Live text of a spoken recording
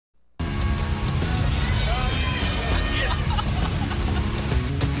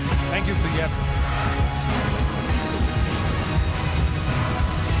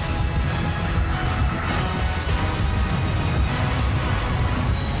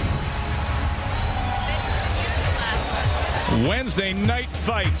Wednesday night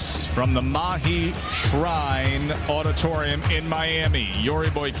fights from the Mahi Shrine Auditorium in Miami. Yori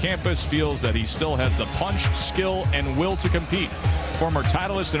Boy Campas feels that he still has the punch, skill, and will to compete. Former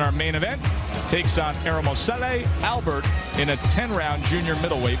titleist in our main event takes on Eromosele Albert in a 10-round junior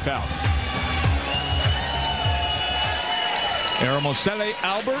middleweight bout. Eromosele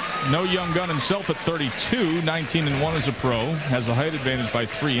Albert, no young gun himself at 32, 19-1 as a pro, has the height advantage by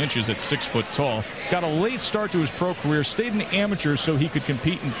 3 inches at 6 foot tall. Got a late start to his pro career, stayed an amateur so he could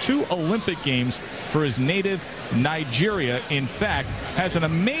compete in 2 Olympic Games for his native Nigeria. In fact, has an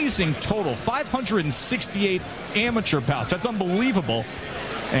amazing total, 568 amateur bouts. That's unbelievable.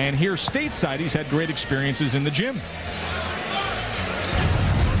 And here stateside, he's had great experiences in the gym.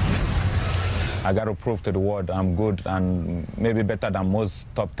 I got to prove to the world I'm good and maybe better than most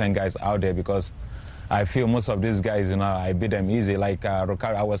top 10 guys out there, because I feel most of these guys, you know, I beat them easy. Like I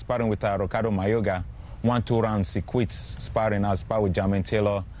was sparring with Ricardo Mayorga, 1-2 rounds, he quits sparring. I sparred with Jermaine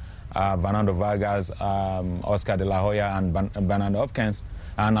Taylor, Fernando Vargas, Oscar De La Hoya, and Bernard Hopkins.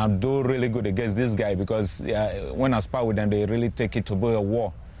 And I do really good against this guy because when I spar with them, they really take it to be a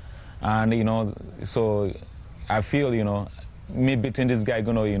war. And, you know, so I feel, you know, me beating this guy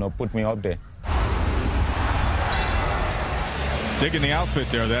gonna, you know, put me up there. Digging the outfit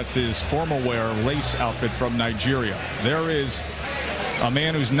there, that's his formal wear lace outfit from Nigeria. There is a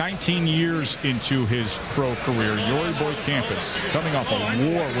man who's 19 years into his pro career, Yori Boy Campas, coming off a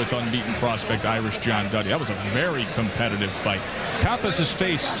war with unbeaten prospect Irish John Duddy. That was a very competitive fight. Campas has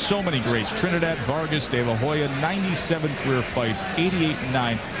faced so many greats, Trinidad Vargas, De La Hoya, 97 career fights,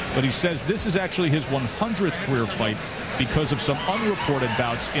 88-9. But he says this is actually his 100th career fight because of some unreported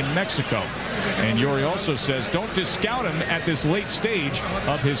bouts in Mexico. And Yori also says don't discount him at this late stage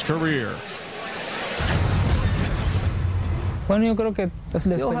of his career. I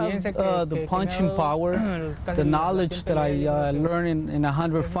still have the punching power, the knowledge that I learned in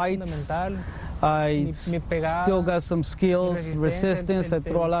 100 fights. I still got some skills, resistance. I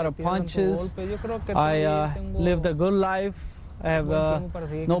throw a lot of punches. I lived a good life. I have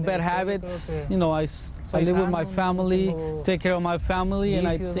no bad habits. You know, I live with my family, take care of my family, and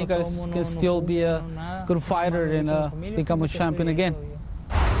I think I can still be a good fighter and become a champion again.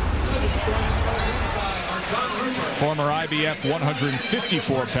 Former IBF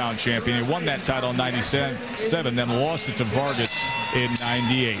 154-pound champion. He won that title in 97, then lost it to Vargas in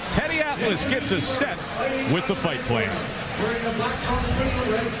 98. Teddy Atlas gets us set with the fight plan.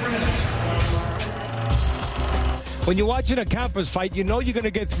 When you're watching a Campas fight, you know you're going to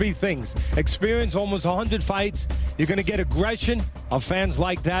get 3 things. Experience, almost 100 fights. You're going to get aggression. Our fans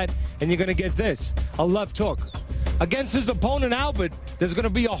like that. And you're going to get this, a left hook. Against his opponent, Albert, there's going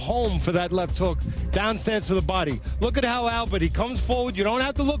to be a home for that left hook downstairs to the body. Look at how Albert, he comes forward. You don't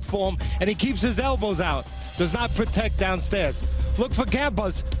have to look for him. And he keeps his elbows out. Does not protect downstairs. Look for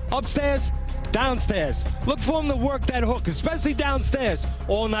Campas. Upstairs, downstairs. Look for him to work that hook, especially downstairs,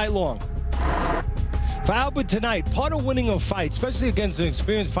 all night long. For Albert tonight, part of winning a fight, especially against an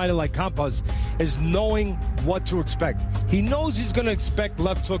experienced fighter like Campas, is knowing what to expect. He knows he's going to expect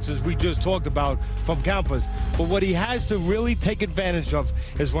left hooks, as we just talked about, from Campas. But what he has to really take advantage of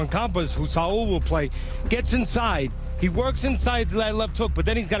is when Campas, who Saul will play, gets inside. He works inside that left hook, but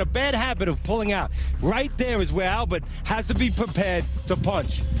then he's got a bad habit of pulling out. Right there is where Albert has to be prepared to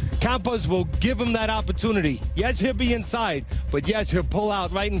punch. Campas will give him that opportunity. Yes, he'll be inside, but yes, he'll pull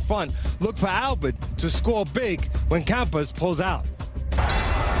out right in front. Look for Albert to score big when Campas pulls out.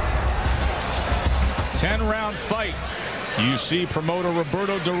 10-round fight. You see promoter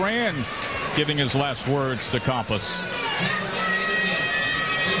Roberto Duran giving his last words to Campas.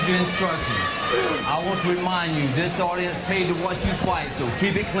 The instructions. I want to remind you, this audience paid to watch you fight, so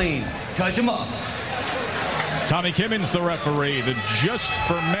keep it clean. Touch them up. Tommy Kimmins, the referee. The Just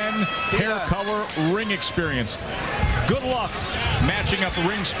for Men hair color ring experience. Good luck matching up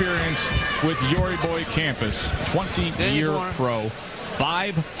ring experience with Yori Boy Campas, 20-year pro,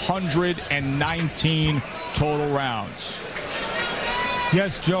 519 total rounds.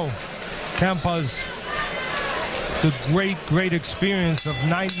 Yes, Joe. Campas, the great experience of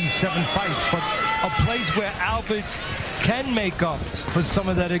 97 fights, but a place where Albert can make up for some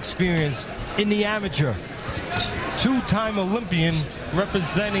of that experience in the amateur. 2-time Olympian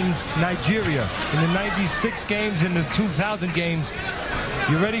representing Nigeria in the 96 games and the 2000 games.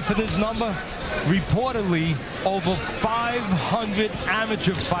 You ready for this number? Reportedly, over 500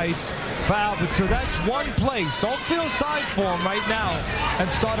 amateur fights for Albert. So that's one place. Don't feel sorry for him right now and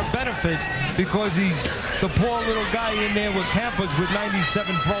start a benefit because he's the poor little guy in there with Campas with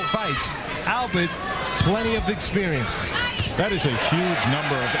 97 pro fights. Albert, plenty of experience. That is a huge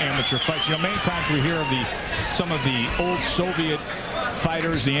number of amateur fights. You know, many times we hear of some of the old Soviet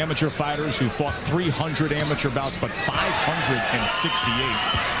fighters, the amateur fighters who fought 300 amateur bouts, but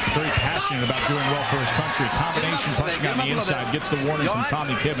 568. Very passionate about doing well for his country. Combination punching on the inside gets the warning from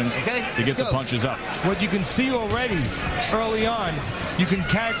Tommy Kibbins to get the punches up. What you can see already early on, you can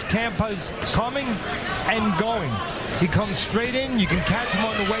catch Campas coming and going. He comes straight in, you can catch him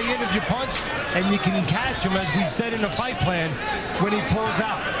on the way in if you punch, and you can catch him, as we said in the fight plan, when he pulls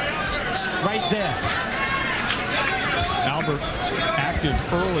out. Right there. Albert active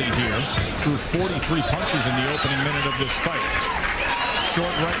early here, threw 43 punches in the opening minute of this fight.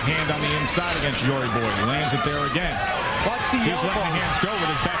 Short right hand on the inside against Yori Boy. Lands it there again. Watch the elbows. He's letting the hands go with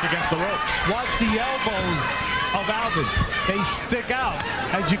his back against the ropes. Watch the elbows of Albert. They stick out,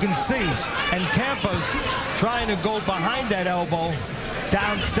 as you can see. And Campas trying to go behind that elbow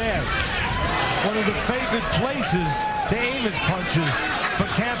downstairs. One of the favorite places to aim his punches for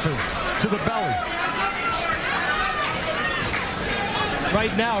Campas, to the belly.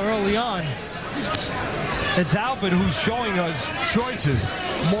 Right now, early on, it's Albert who's showing us choices,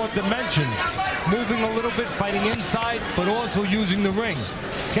 more dimensions, moving a little bit, fighting inside, but also using the ring.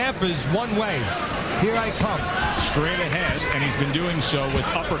 Campas one way. Here I come. Straight ahead, and he's been doing so with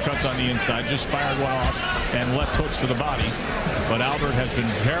uppercuts on the inside, just fired one off, and left hooks to the body. But Albert has been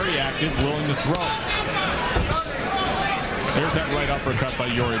very active, willing to throw. There's that right uppercut by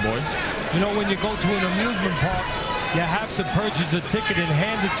Yori Boy. You know, when you go to an amusement park, you have to purchase a ticket and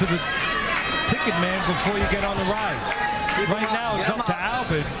hand it to the ticket man before you get on the ride. Right now, it's up to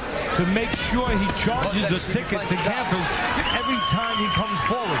Albert to make sure he charges a ticket to Campas every time he comes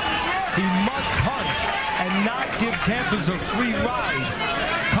forward. He must punch and not give Campas a free ride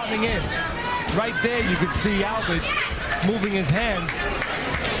coming in. Right there, you can see Albert moving his hands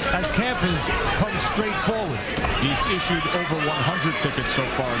as Campas comes straight forward. He's issued over 100 tickets so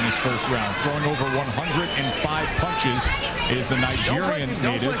far in this first round. Throwing over 105 punches is the Nigerian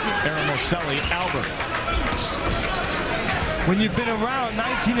native, Eromosele Albert. When you've been around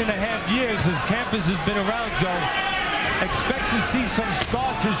 19 and a half years, as Campas has been around, Joe, expect to see some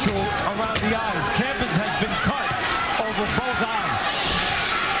scar tissue around the eyes. Campas has been cut over both eyes.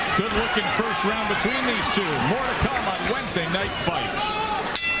 Good looking first round between these two. More to come on Wednesday Night Fights.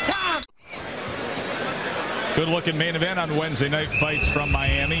 Good looking main event on Wednesday Night Fights from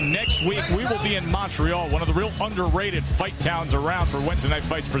Miami. Next week, we will be in Montreal, one of the real underrated fight towns around for Wednesday Night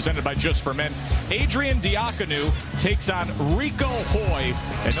Fights presented by Just for Men. Adrian Diakonu takes on Rico Hoy,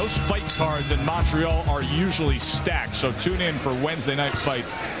 and those fight cards in Montreal are usually stacked. So tune in for Wednesday Night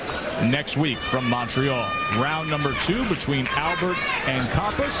Fights next week from Montreal. Round number 2 between Albert and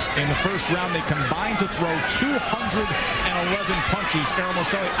Campas. In the first round, they combined to throw 211 punches.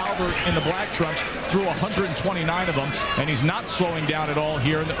 Eromosele Albert in the black trunks threw 129 of them, and he's not slowing down at all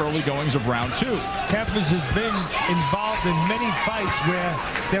here in the early goings of round 2. Campas has been involved in many fights where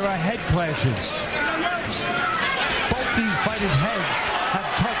there are head clashes. Both these fighters' heads have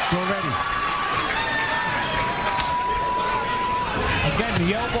touched already. Again,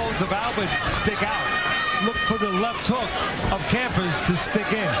 the elbows of Albert stick out. Look for the left hook of Campas to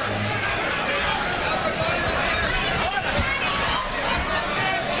stick in.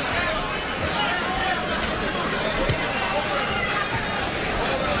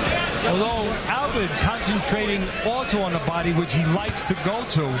 Although Albert concentrating also on the body, which he likes to go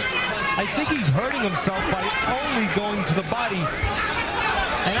to, I think he's hurting himself by only going to the body.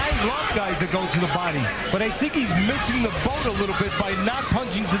 And I love guys that go to the body, but I think he's missing the boat a little bit by not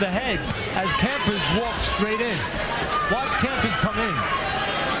punching to the head as Campas walks straight in. Watch Campas come in.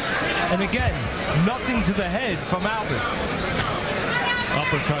 And again, nothing to the head from Albert.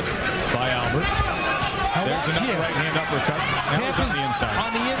 Uppercut by Albert. There's another right hand uppercut. Now he's on the inside.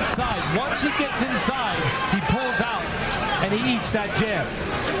 On the inside. Once he gets inside, he pulls out and he eats that jab.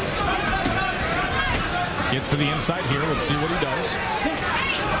 Gets to the inside here. Let's see what he does.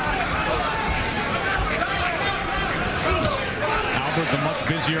 Albert, the much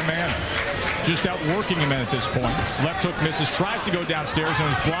busier man, just outworking him at this point. Left hook misses, tries to go downstairs,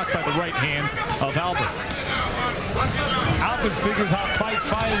 and is blocked by the right hand of Albert. Albert figures out fight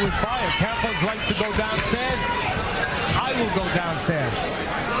fire with fire. Campas likes to go downstairs. I will go downstairs.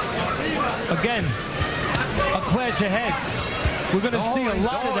 Again, a clash of heads. We're going to see a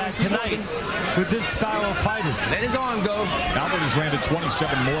lot of that tonight with this style of fighters. Let his arm go. Albert has landed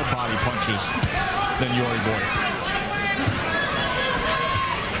 27 more body punches than Yori Boy.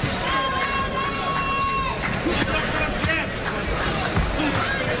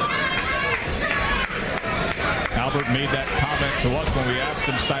 Albert Albert made that comment to us when we asked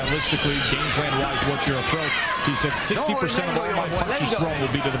him stylistically, game plan-wise, what's your approach? He said 60% of all my punches thrown will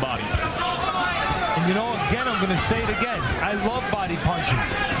be to the body. And you know, again, I'm going to say it again. I love body punching.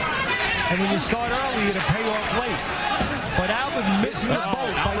 And when you start early, it'll pay off late. But Albert missing the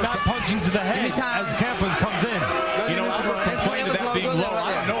boat by not punching to the head as Campas comes in. You know, Albert complained of that being low.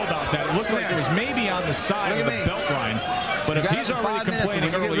 I don't know about that. It looked like it was maybe on the side of the belt line. But if he's already complaining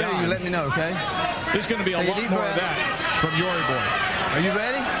early on, you let me know, okay? There's going to be a lot more of that from Yori Boy. Are you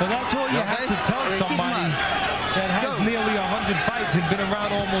ready? Well, that's all you have to tell somebody that has nearly 100 fights and been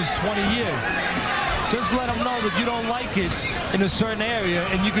around almost 20 years. Just let them know that you don't like it in a certain area,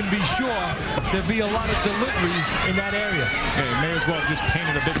 and you can be sure there'll be a lot of deliveries in that area. Okay, may as well have just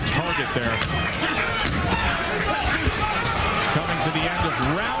painted a big target there. Coming to the end of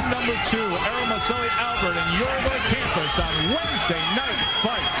round number 2, Eromosele Albert and Yori Boy Campas on Wednesday Night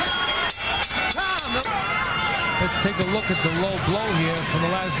Fights. Let's take a look at the low blow here from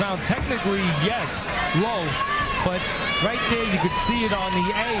the last round. Technically, yes, low, but right there you could see it on the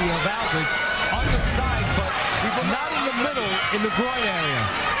A of Albert on the side, but not in the middle in the groin area.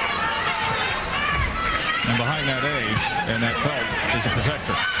 And behind that A and that felt is a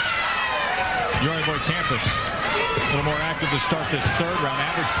protector. Yori Boy Campas a little more active to start this third round.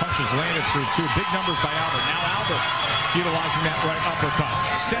 Average punches landed through 2. Big numbers by Albert. Now Albert utilizing that right uppercut.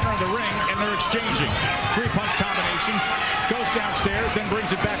 Center of the ring, and they're exchanging. 3-punch combination. Goes downstairs, then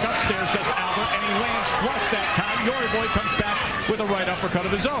brings it back upstairs, does Albert, and he lands flush that time. Yori Boy comes back with a right uppercut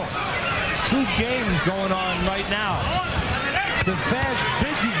of his own. 2 games going on right now. The fast,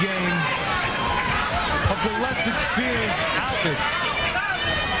 busy game of the less experienced Albert.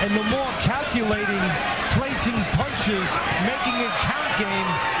 And the more calculating, placing punches, making it count game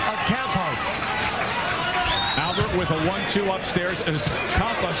of Campas. Albert with a 1-2 upstairs as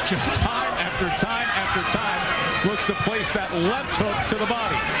Campas just time after time after time looks to place that left hook to the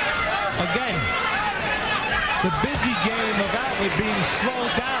body. Again, the busy game of Albert being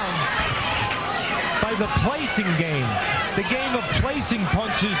slowed down by the placing game. The game of placing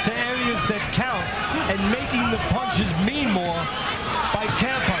punches to areas that count and making the punches mean more by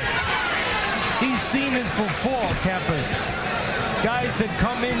Campas. He's seen this before, Campas. Guys that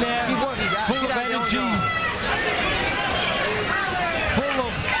come in there full of energy, full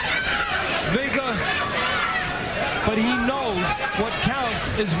of vigor, but he knows what counts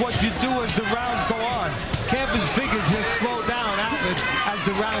is what you do as the rounds go on. Campas figures he'll slow down Albert as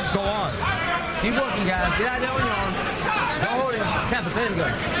the rounds go on. Keep working, guys. Get out there on your own. Don't hold him. Campas, let him go.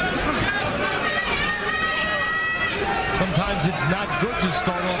 Sometimes it's not good to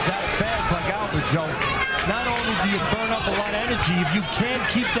start off that fast like Albert, Joe. Not only do you burn up a lot of energy, if you can't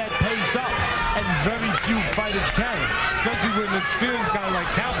keep that pace up, and very few fighters can, especially with an experienced guy like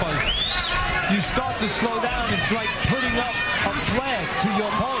Campas, you start to slow down. It's like putting up a flag to your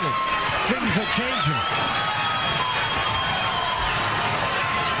opponent. Things are changing.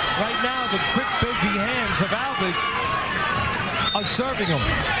 Right now, the quick, busy hands of Albert are serving him.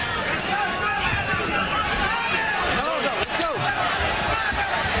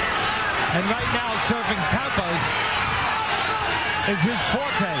 And right now, serving Campas is his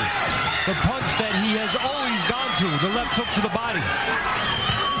forte. The punch that he has always gone to, the left hook to the body.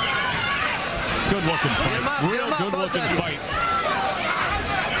 Good looking fight. Real good looking fight.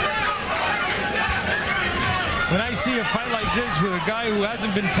 When I see a fight like this with a guy who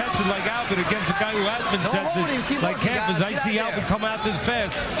hasn't been tested like Albert against a guy who has been tested like Campas, I see Albert come out this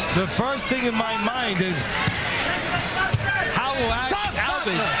fast. The first thing in my mind is, how will Albert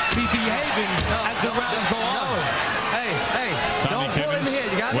be behaving as the rounds go on? Hey, Tommy don't pull him here.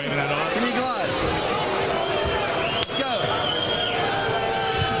 You got waving me? it off. Give me gloves. Let's go.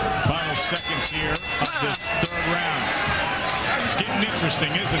 Final seconds here of this third round. It's getting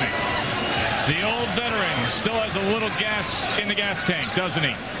interesting, isn't it? The old veteran still has a little gas in the gas tank, doesn't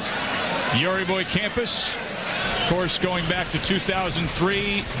he? Yori Boy Campas, of course, going back to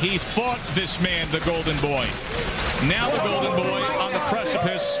 2003, he fought this man, the Golden Boy. Now the Golden Boy on the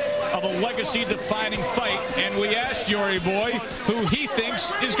precipice of a legacy-defining fight, and we asked Yori Boy who he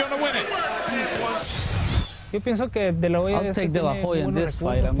thinks is going to win it. I'll take De La Hoya in this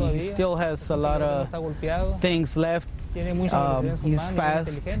fight. I mean, he still has a lot of things left. He's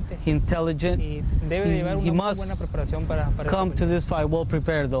fast, intelligent. He must come to this fight well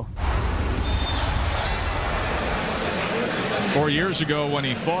prepared, though. 4 years ago when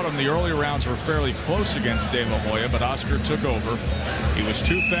he fought him, the early rounds were fairly close against De La Hoya, but Oscar took over. He was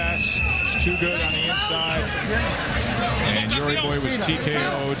too fast, was too good on the inside, and Yori Boy was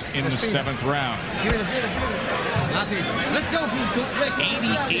TKO'd in the 7th round. Let's go.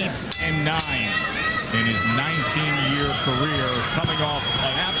 88-9. in his 19-year career, coming off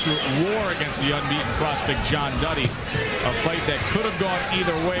an absolute war against the unbeaten prospect John Duddy. A fight that could have gone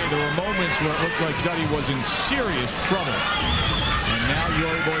either way. There were moments where it looked like Duddy was in serious trouble. And now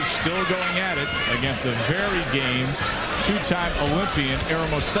Yori Boy still going at it against the very game two-time Olympian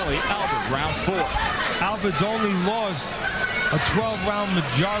Eromosele Albert, round 4. Albert's only lost a 12-round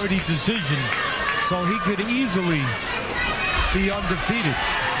majority decision, so he could easily be undefeated.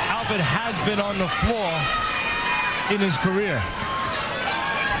 Albert has been on the floor in his career.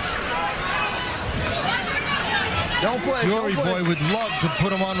 Yori Boy would love to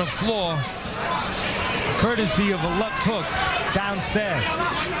put him on the floor, courtesy of a left hook downstairs.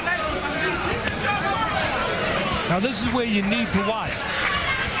 Now this is where you need to watch.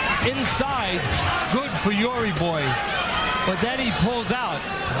 Inside, good for Yori Boy, but then he pulls out.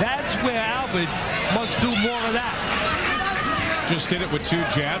 That's where Albert must do more of that. Just did it with 2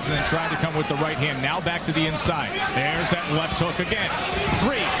 jabs and then tried to come with the right hand. Now back to the inside. There's that left hook again.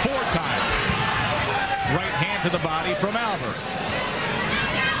 3, 4 times. Right hand to the body from Albert.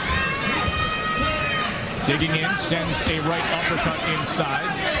 Digging in, sends a right uppercut inside.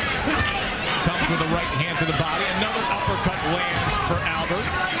 Comes with a right hand to the body. Another uppercut lands for Albert.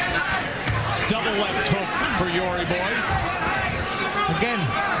 Double left hook for Yori Boy. Again,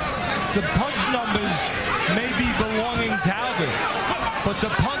 the punch numbers may be belonging to Albert, but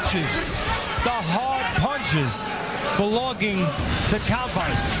the punches, the hard punches, belonging to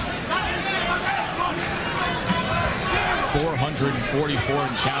Campas. 444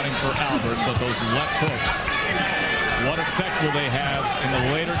 and counting for Albert, but those left hooks, what effect will they have in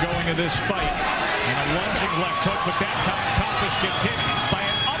the later going of this fight? And a lunging left hook, but that time Campas gets hit by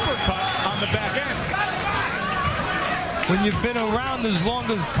an uppercut on the back end. When you've been around as long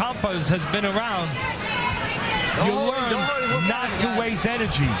as Campas has been around, you learn not to waste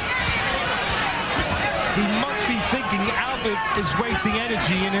energy. He must be thinking Albert is wasting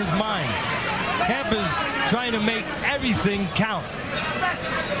energy in his mind. Campas trying to make everything count.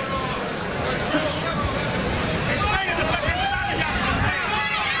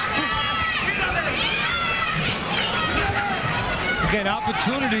 Again,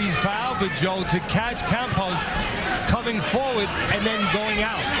 opportunities for Albert, Joe, to catch Campas coming forward and then going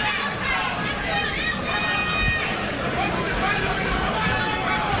out.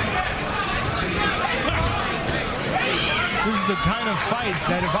 This is the kind of fight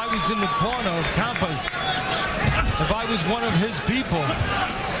that if I was in the corner of Campas, if I was one of his people,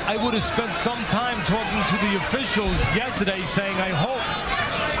 I would have spent some time talking to the officials yesterday saying, I hope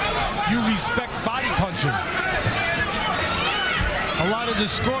you respect body punching. A lot of the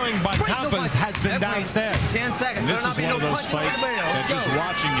scoring by Campas has been downstairs. 10 seconds. And this is one of those fights that just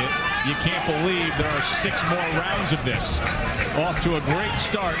watching it, you can't believe there are 6 more rounds of this. Off to a great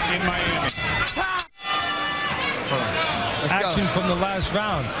start in Miami. Action from the last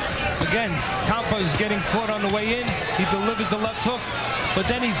round. Again, Campas is getting caught on the way in. He delivers the left hook, but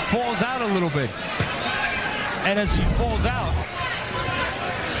then he falls out a little bit. And as he falls out,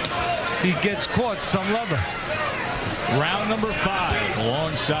 he gets caught some leather. Round number 5.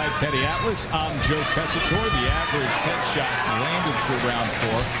 Alongside Teddy Atlas, I'm Joe Tessitore. The average headshots landed through round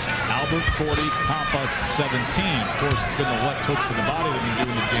 4. Albert 40, Campas 17. Of course, it's been the left hooks to the body that have been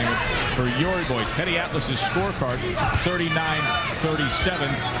doing the damage for Yori Boy. Teddy Atlas's scorecard, 39-37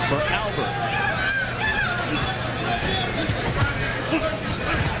 for Albert.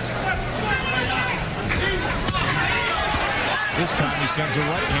 This time he sends a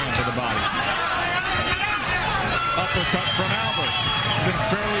right hand to the body. Uppercut from Albert. Been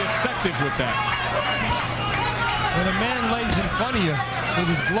fairly effective with that. When a man lays in front of you with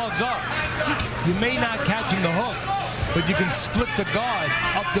his gloves up, you may not catch him the hook, but you can split the guard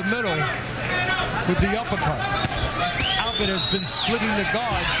up the middle with the uppercut. Albert has been splitting the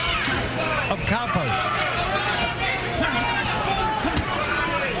guard of Campas.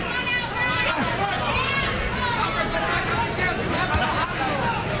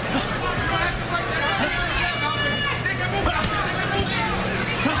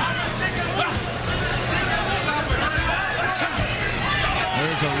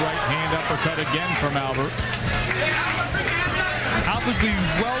 There's a right hand uppercut again from Albert. Albert would be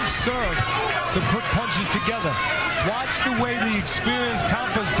well served to put punches together. Watch the way the experienced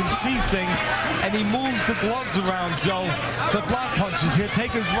Campas can see things, and he moves the gloves around, Joe, to block punches. He'll take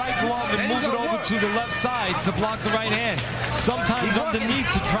his right glove and move it over to the left side to block the right hand. Sometimes underneath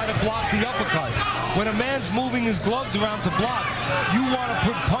to try to block the uppercut. When a man's moving his gloves around to block, you want to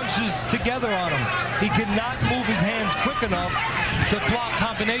put punches together on him. He cannot move his hands quick enough to block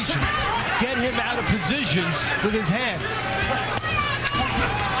combinations. Get him out of position with his hands.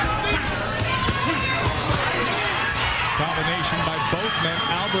 both men.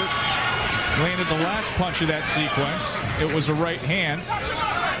 Albert landed the last punch of that sequence. It was a right hand.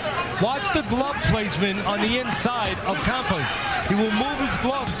 Watch the glove placement on the inside of Campas. He will move his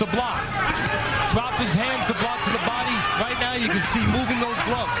gloves to block. Drop his hands to block to the body. Right now you can see moving those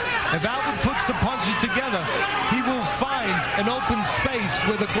gloves. If Albert puts the punches together, he will find an open space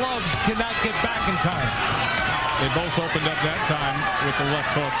where the gloves cannot get back in time. They both opened up that time with the left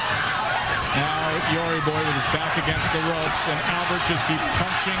hooks. Now Yori Boy with his back against the ropes, and Albert just keeps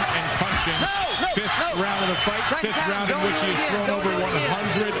punching and punching. Fifth round of the fight, fifth round in which he has thrown over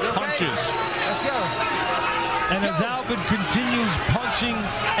 100 punches. And as Albert continues punching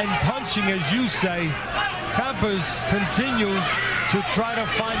and punching, as you say, Campas continues to try to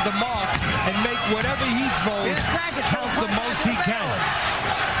find the mark and make whatever he throws count the most he can.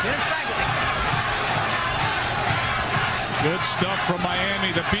 Good stuff from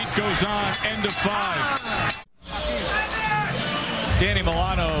Miami. The beat goes on. End of 5. Danny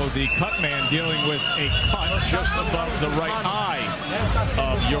Milano, the cut man, dealing with a cut just above the right eye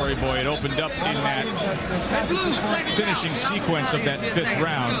of Yori Boy. It opened up in that finishing sequence of that 5th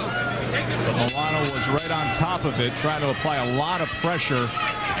round. But Milano was right on top of it, trying to apply a lot of pressure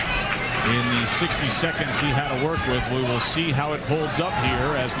in the 60 seconds he had to work with. We will see how it holds up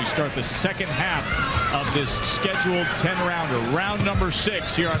here as we start the second half of this scheduled 10-rounder. Round number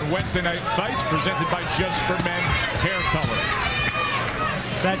 6 here on Wednesday Night Fights, presented by Just for Men Hair Color.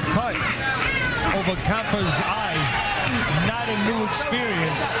 That cut over Campas' eye, not a new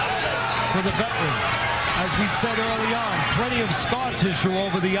experience for the veteran. As we said early on, plenty of scar tissue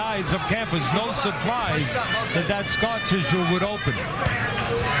over the eyes of Campas. No surprise that that scar tissue would open.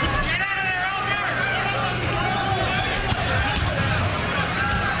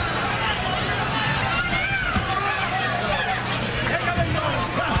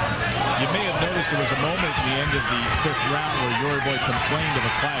 You may have noticed there was a moment at the end of the 5th round where Yori Boy complained of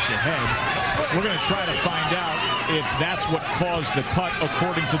a clash of heads. We're going to try to find out if that's what caused the cut,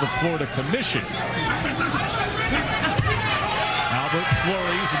 according to the Florida Commission. Albert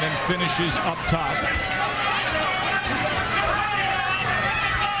flurries and then finishes up top.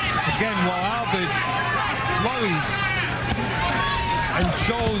 Again, while Albert flurries and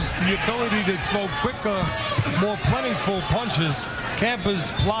shows the ability to throw quicker, more plentiful punches,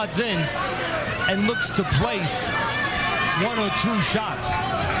 Campas plods in and looks to place 1 or 2 shots.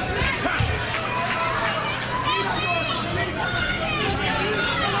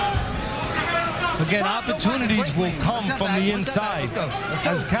 Again, opportunities will come from the inside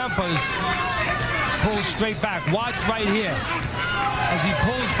as Campas pulls straight back. Watch right here as he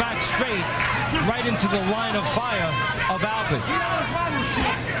pulls back straight right into the line of fire of Albert.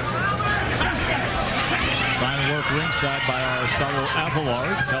 Final work ringside by our Saulo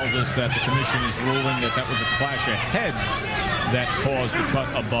Avillard tells us that the commission is ruling that that was a clash of heads that caused the cut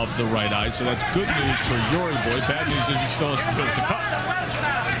above the right eye. So that's good news for Yori Boy. Bad news is he still has to deal with the cut.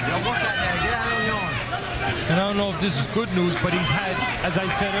 And I don't know if this is good news, but he's had, as I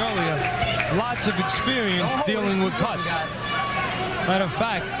said earlier, lots of experience dealing with cuts. Matter of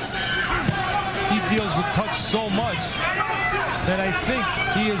fact, he deals with cuts so much that I think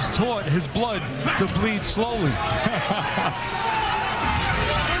he has taught his blood to bleed slowly.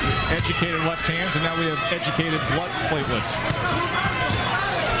 Educated left hands, and now we have educated blood platelets.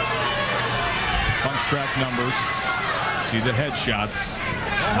 Punch track numbers. See the headshots.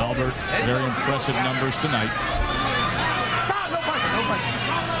 Albert, very impressive numbers tonight.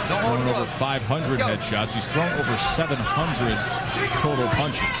 Thrown over 500 headshots. He's thrown over 700 total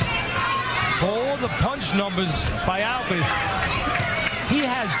punches. For all the punch numbers by Albert, he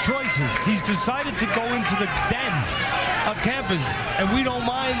has choices. He's decided to go into the den of Campas, and we don't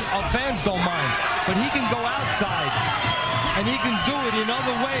mind, our fans don't mind, but he can go outside, and he can do it in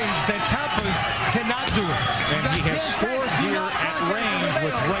other ways that Campas cannot do it. And he has scored here at range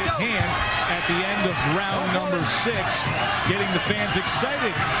with right hands at the end of round number 6, getting the fans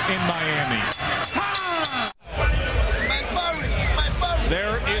excited in Miami.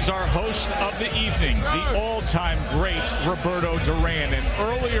 There is our host of the evening, the all-time great Roberto Duran. And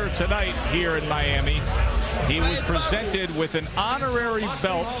earlier tonight here in Miami, he was presented with an honorary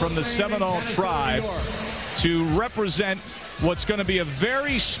belt from the Seminole tribe to represent what's going to be a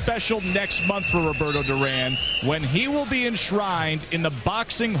very special next month for Roberto Duran, when he will be enshrined in the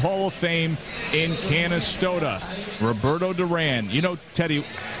Boxing Hall of Fame in Canastota. Roberto Duran. You know, Teddy,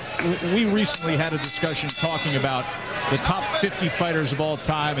 we recently had a discussion talking about the top 50 fighters of all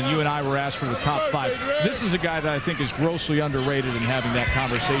time, and you and I were asked for the top 5. This is a guy that I think is grossly underrated in having that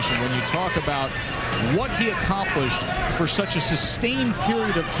conversation. When you talk about what he accomplished for such a sustained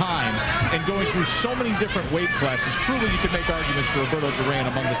period of time and going through so many different weight classes, truly you could make arguments for Roberto Duran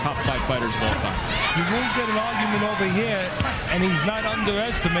among the top 5 fighters of all time. You won't get an argument over here, and he's not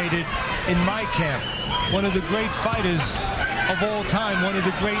underestimated in my camp. One of the great fighters of all time, one of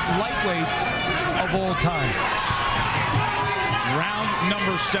the great lightweights of all time. Round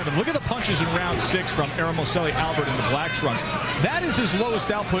number 7. Look at the punches in round 6 from Eromosele Albert in the black trunks. That is his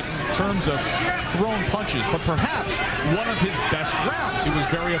lowest output in terms of thrown punches, but perhaps one of his best rounds. He was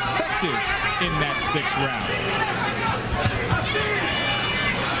very effective in that 6th round.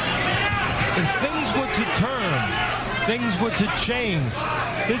 If things were to turn, things were to change,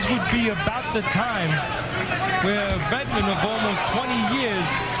 this would be about the time where a veteran of almost 20 years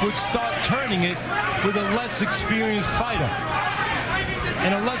would start turning it with a less experienced fighter.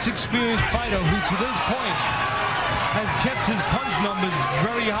 And a less experienced fighter who to this point has kept his punch numbers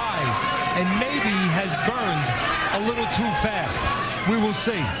very high and maybe has burned a little too fast. We will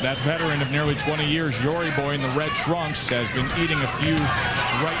see. That veteran of nearly 20 years, Yori Boy in the red trunks, has been eating a few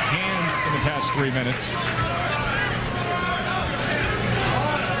right hands in the past 3 minutes.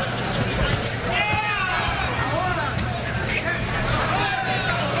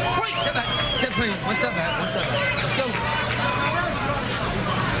 One step back. Let's go.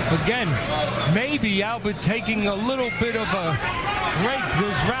 Again, maybe Albert taking a little bit of a break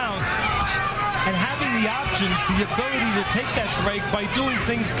this round and having the options, the ability to take that break by doing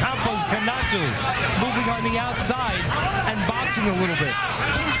things Campas cannot do. Moving on the outside and boxing a little bit.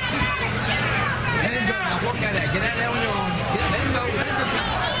 Let him go now. Work at that. Get out there on your own. Let him go. Let him go.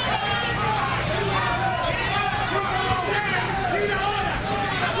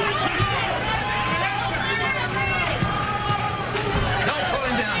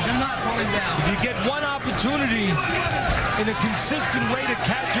 If you get one opportunity in a consistent way to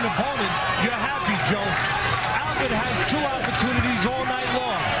catch an opponent, you're happy, Joe. Albert has 2 opportunities all night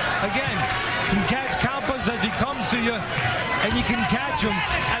long. Again, you can catch Campas as he comes to you, and you can catch him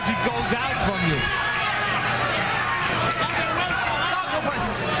as he goes out from you.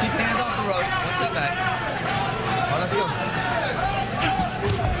 Keep your hands off the road. One step back. All right, let's go.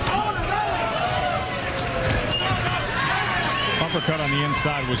 Uppercut on the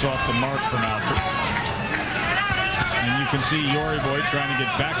inside was off the mark from Albert. And you can see Yori Boy trying to get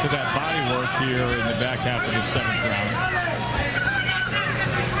back to that body work here in the back half of the 7th round.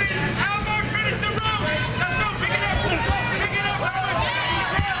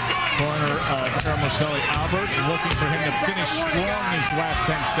 Corner of Eromosele Albert, looking for him to finish strong these last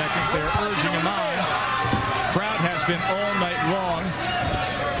 10 seconds. They're urging him on. Crowd has been all night long.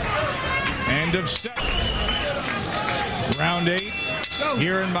 End of 7. Round 8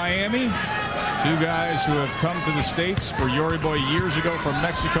 here in Miami. 2 guys who have come to the States for Yori Boy years ago from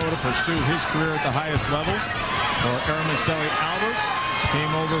Mexico to pursue his career at the highest level. Or Eromosele Albert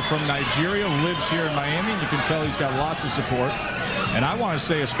came over from Nigeria, lives here in Miami. You can tell he's got lots of support. And I want to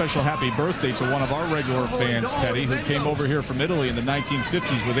say a special happy birthday to one of our regular fans, Teddy, who came over here from Italy in the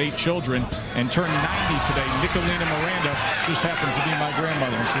 1950s with 8 children and turned 90 today. Nicolina Miranda just happens to be my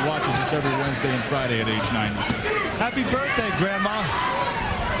grandmother, and she watches us every Wednesday and Friday at age 90. Happy birthday, Grandma.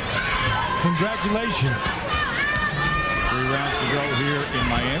 Congratulations. 3 rounds to go here in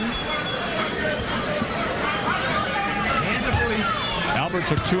Miami. Albert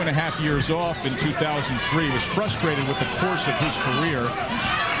took 2.5 years off in 2003, was frustrated with the course of his career,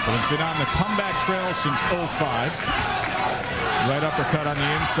 but has been on the comeback trail since 05. Right uppercut on the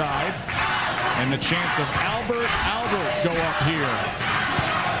inside, and the chance of Albert go up here.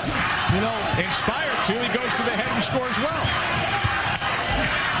 You know, inspired to, he goes to the head and scores well.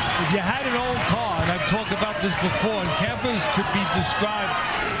 If you had an old car, and I've talked about this before, and Campas could be described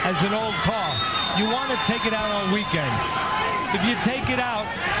as an old car, you want to take it out on weekends. If you take it out,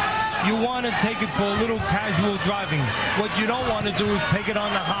 you want to take it for a little casual driving. What you don't want to do is take it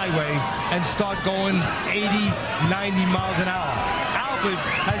on the highway and start going 80, 90 miles an hour. Albert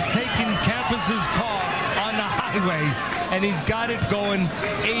has taken Campas's car on the highway, and he's got it going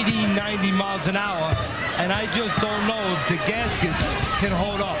 80, 90 miles an hour, and I just don't know if the gaskets can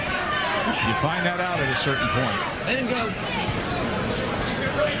hold up. You find that out at a certain point. Let him go.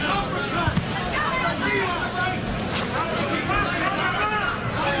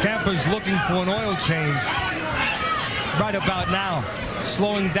 Campas looking for an oil change right about now,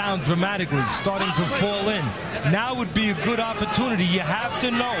 slowing down dramatically, starting to fall in. Now would be a good opportunity. You have to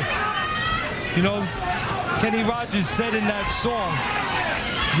know. You know, Kenny Rogers said in that song,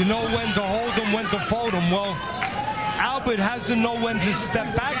 You know when to hold him, when to fold him. Well, Albert has to know when to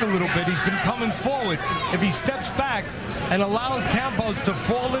step back a little bit. He's been coming forward. If he steps back and allows Campas to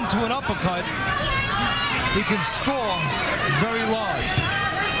fall into an uppercut, he can score very large.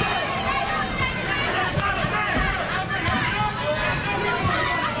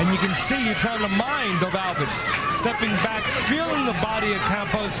 And you can see it's on the mind of Albert. Stepping back, feeling the body of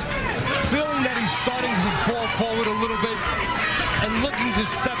Campas, feeling that he's starting to fall forward a little bit, and looking to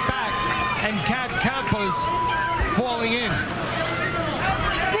step back and catch Campas falling in.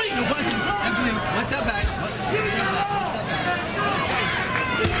 What's that back?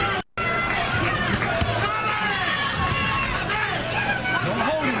 Don't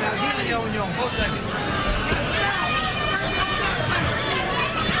hold him now. Hold that.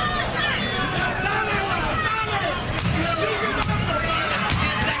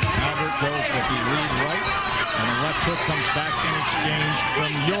 Albert goes with the lead right, and the left hook comes back in exchange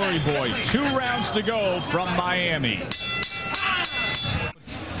from Yori Boy. 2 rounds to go from Miami.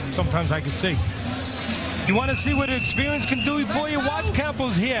 Sometimes I can see. You want to see what experience can do for you? Watch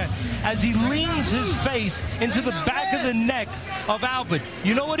Campas here as he leans his face into the back of the neck of Albert.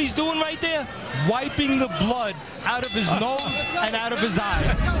 You know what he's doing right there? Wiping the blood out of his nose and out of his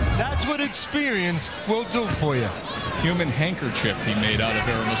eyes. That's what experience will do for you. Human handkerchief he made out of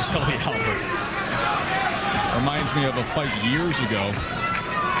Eromosele Albert. Reminds me of a fight years ago.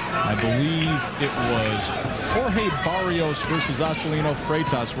 I believe it was Jorge Barrios versus Acelino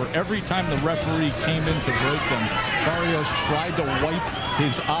Freitas, where every time the referee came in to break them, Barrios tried to wipe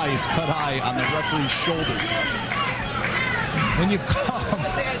his eyes, cut eye, on the referee's shoulder. When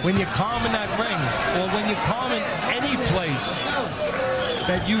you're calm in that ring, or when you're calm in any place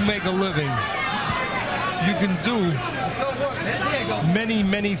that you make a living, you can do many,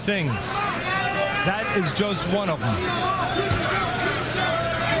 many things. That is just one of them.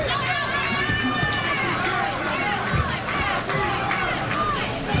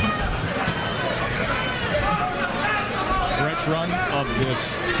 Run of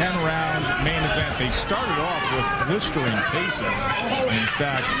this 10-round main event. They started off with blistering paces. In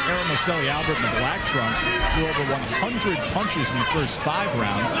fact, Eromosele Albert in the black trunks threw over 100 punches in the first 5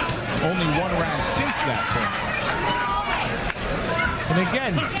 rounds. Only 1 round since that point. And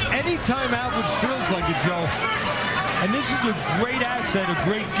again, anytime Albert feels like it, Joe, and this is a great asset, a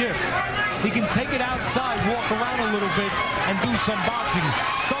great gift, he can take it outside, walk around a little bit, and do some boxing.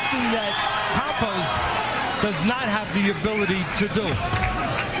 Something that Campas does not have the ability to do.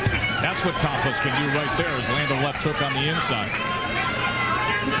 That's what Campas can do right there, is land a left hook on the inside.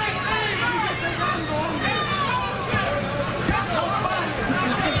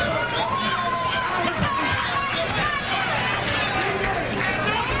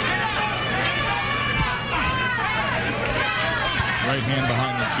 Right hand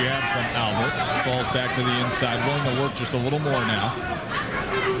behind the jab from Albert. Falls back to the inside, willing to work just a little more now.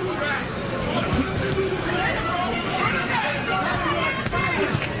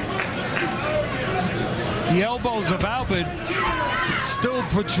 The elbows of Albert still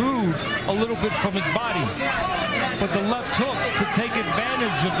protrude a little bit from his body, but the left hooks to take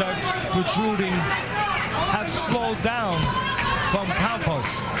advantage of that protruding have slowed down from Campas.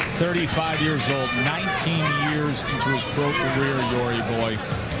 35 years old, 19 years into his pro career, Yori Boy.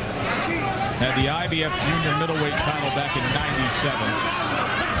 Had the IBF junior middleweight title back in '97.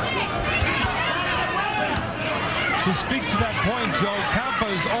 To speak to that point, Joe,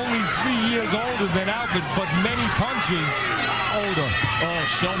 Campas only 3 years older than Albert, but many punches older. Oh,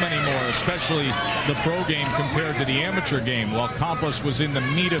 so many more, especially the pro game compared to the amateur game. While Campas was in the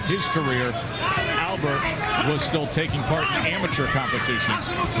meat of his career, Albert was still taking part in amateur competitions,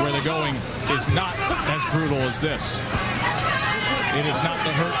 where the going is not as brutal as this. It is not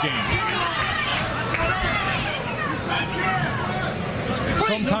the hurt game.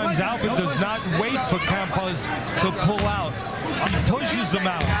 Sometimes Albert does not wait for Campas to pull out. He pushes him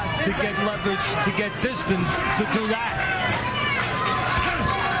out to get leverage, to get distance, to do that.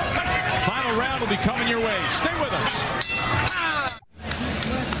 Final round will be coming your way. Stay with us.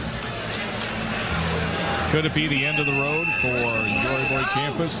 Could it be the end of the road for Yori Boy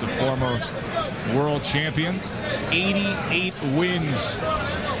Campas, the former world champion? 88 wins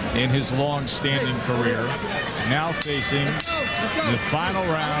in his long-standing career. Now facing the final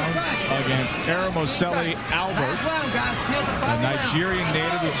round against Eromosele Albert, a Nigerian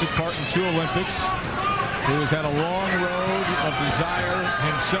native who took part in 2 Olympics, who has had a long road of desire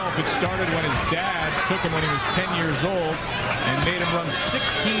himself. It started when his dad took him when he was 10 years old and made him run 16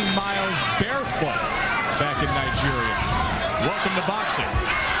 miles barefoot back in Nigeria. Welcome to boxing.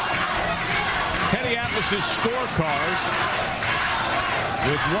 Teddy Atlas's scorecard.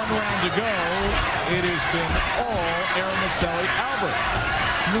 With 1 round to go, it has been all Eromosele Albert.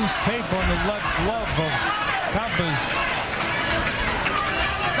 Loose tape on the left glove of Campas.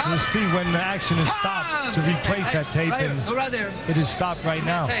 We'll see when the action is stopped to replace that tape, and it is stopped right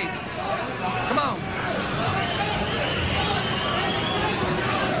now. Come on.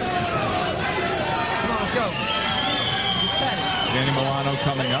 Come on, let's go. Danny Milano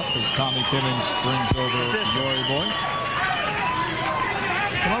coming up as Tommy Pimmons brings over Yori Boy.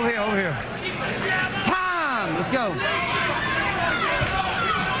 Come over here, over here. Time! Let's go.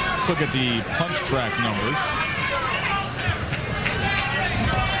 Let's look at the punch track numbers.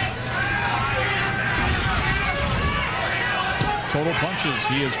 Total punches,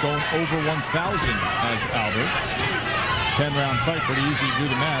 he has gone over 1,000 as Albert. 10-round fight, pretty easy to do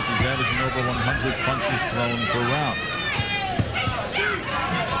the math. He's averaging over 100 punches thrown per round.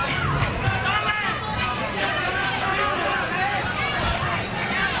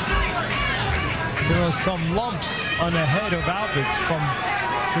 There are some lumps on the head of Albert from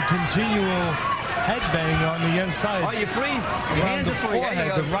the continual headbang on the inside. Oh, you freeze. Your Around hands the are free.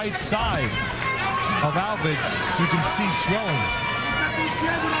 forehead, the right side of Albert, you can see swelling.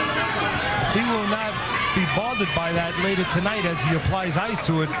 He will not be bothered by that later tonight as he applies ice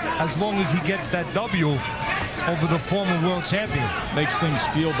to it, as long as he gets that W over the former world champion. Makes things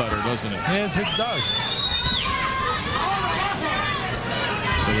feel better, doesn't it? Yes, it does.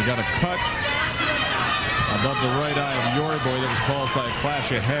 So we got a cut above the right eye of Yori Boy that was caused by a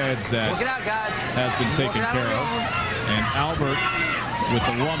clash of heads that has been taken care of. And Albert with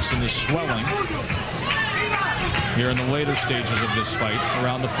the lumps and the swelling here in the later stages of this fight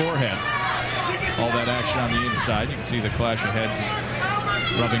around the forehead. All that action on the inside. You can see the clash of heads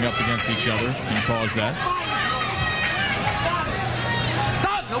rubbing up against each other can cause that.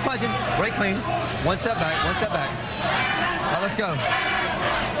 Stop! No punching. Break clean. One step back. One step back. Now let's go.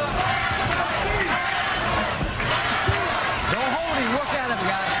 Work at him,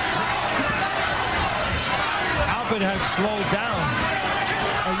 guys. Albert has slowed down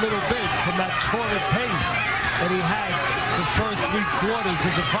a little bit from that torrid pace that he had the first 3 quarters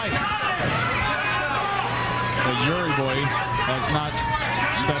of the fight. But Yori Boy has not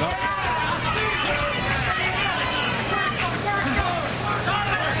sped up.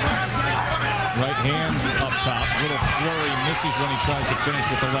 Right hand up top. Little flurry, misses when he tries to finish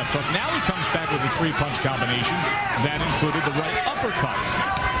with the left hook. Now he comes back with a 3-punch combination. That included the right uppercut.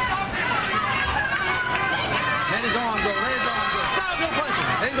 Let his arm go. Let his arm go. Stop, no punching.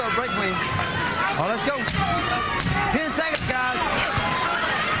 There you go. Break clean. Oh, let's go. 10 seconds, guys.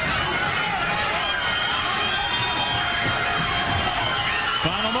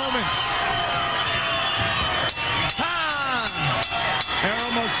 Final moments.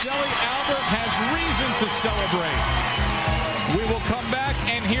 Eromosele Albert has reason to celebrate. We will come back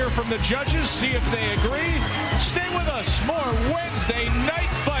and hear from the judges, see if they agree. Stay with us. More Wednesday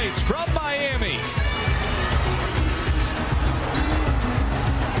night fights from Miami.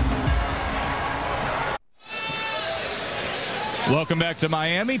 Welcome back to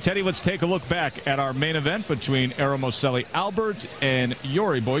Miami. Teddy, let's take a look back at our main event between Eromosele Albert and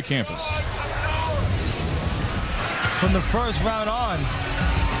Yori Boy Campas. From the first round on,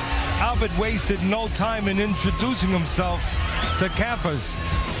 Albert wasted no time in introducing himself to Campas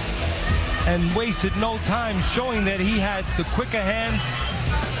and wasted no time showing that he had the quicker hands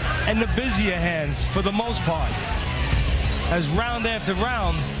and the busier hands for the most part. As round after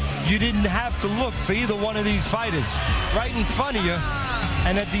round, you didn't have to look for either one of these fighters. Right in front of you,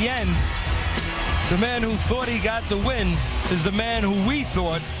 and at the end, the man who thought he got the win is the man who we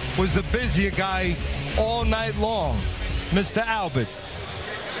thought was the busier guy all night long, Mr. Albert.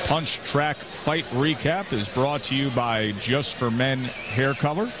 Punch Track Fight Recap is brought to you by Just for Men Hair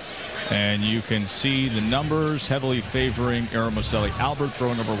Color. And you can see the numbers heavily favoring Eromosele Albert,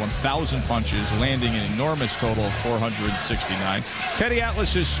 throwing over 1,000 punches, landing an enormous total of 469. Teddy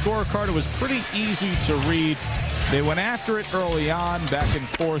Atlas's scorecard, it was pretty easy to read. They went after it early on, back and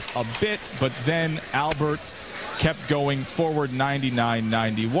forth a bit, but then Albert kept going forward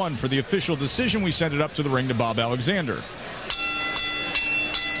 99-91. For the official decision, we sent it up to the ring to Bob Alexander.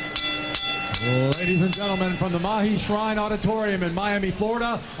 Ladies and gentlemen, from the Mahi Shrine Auditorium in Miami,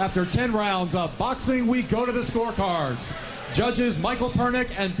 Florida, after 10 rounds of boxing, we go to the scorecards. Judges Michael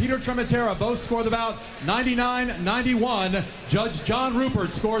Pernick and Peter Trematera both scored about 99-91. Judge John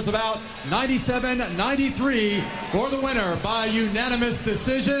Rupert scores about 97-93. For the winner by unanimous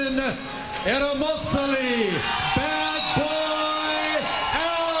decision, Eromosele Bad Boy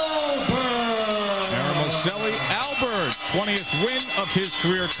Albert. Eromosele Albert, 20th win of his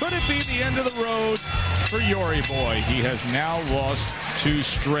career. Could it be the end of the road for Yori Boy? He has now lost 2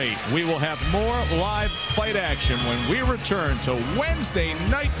 straight. We will have more live fight action when we return to Wednesday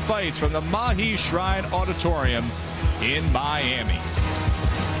night fights from the Mahi Shrine Auditorium in Miami.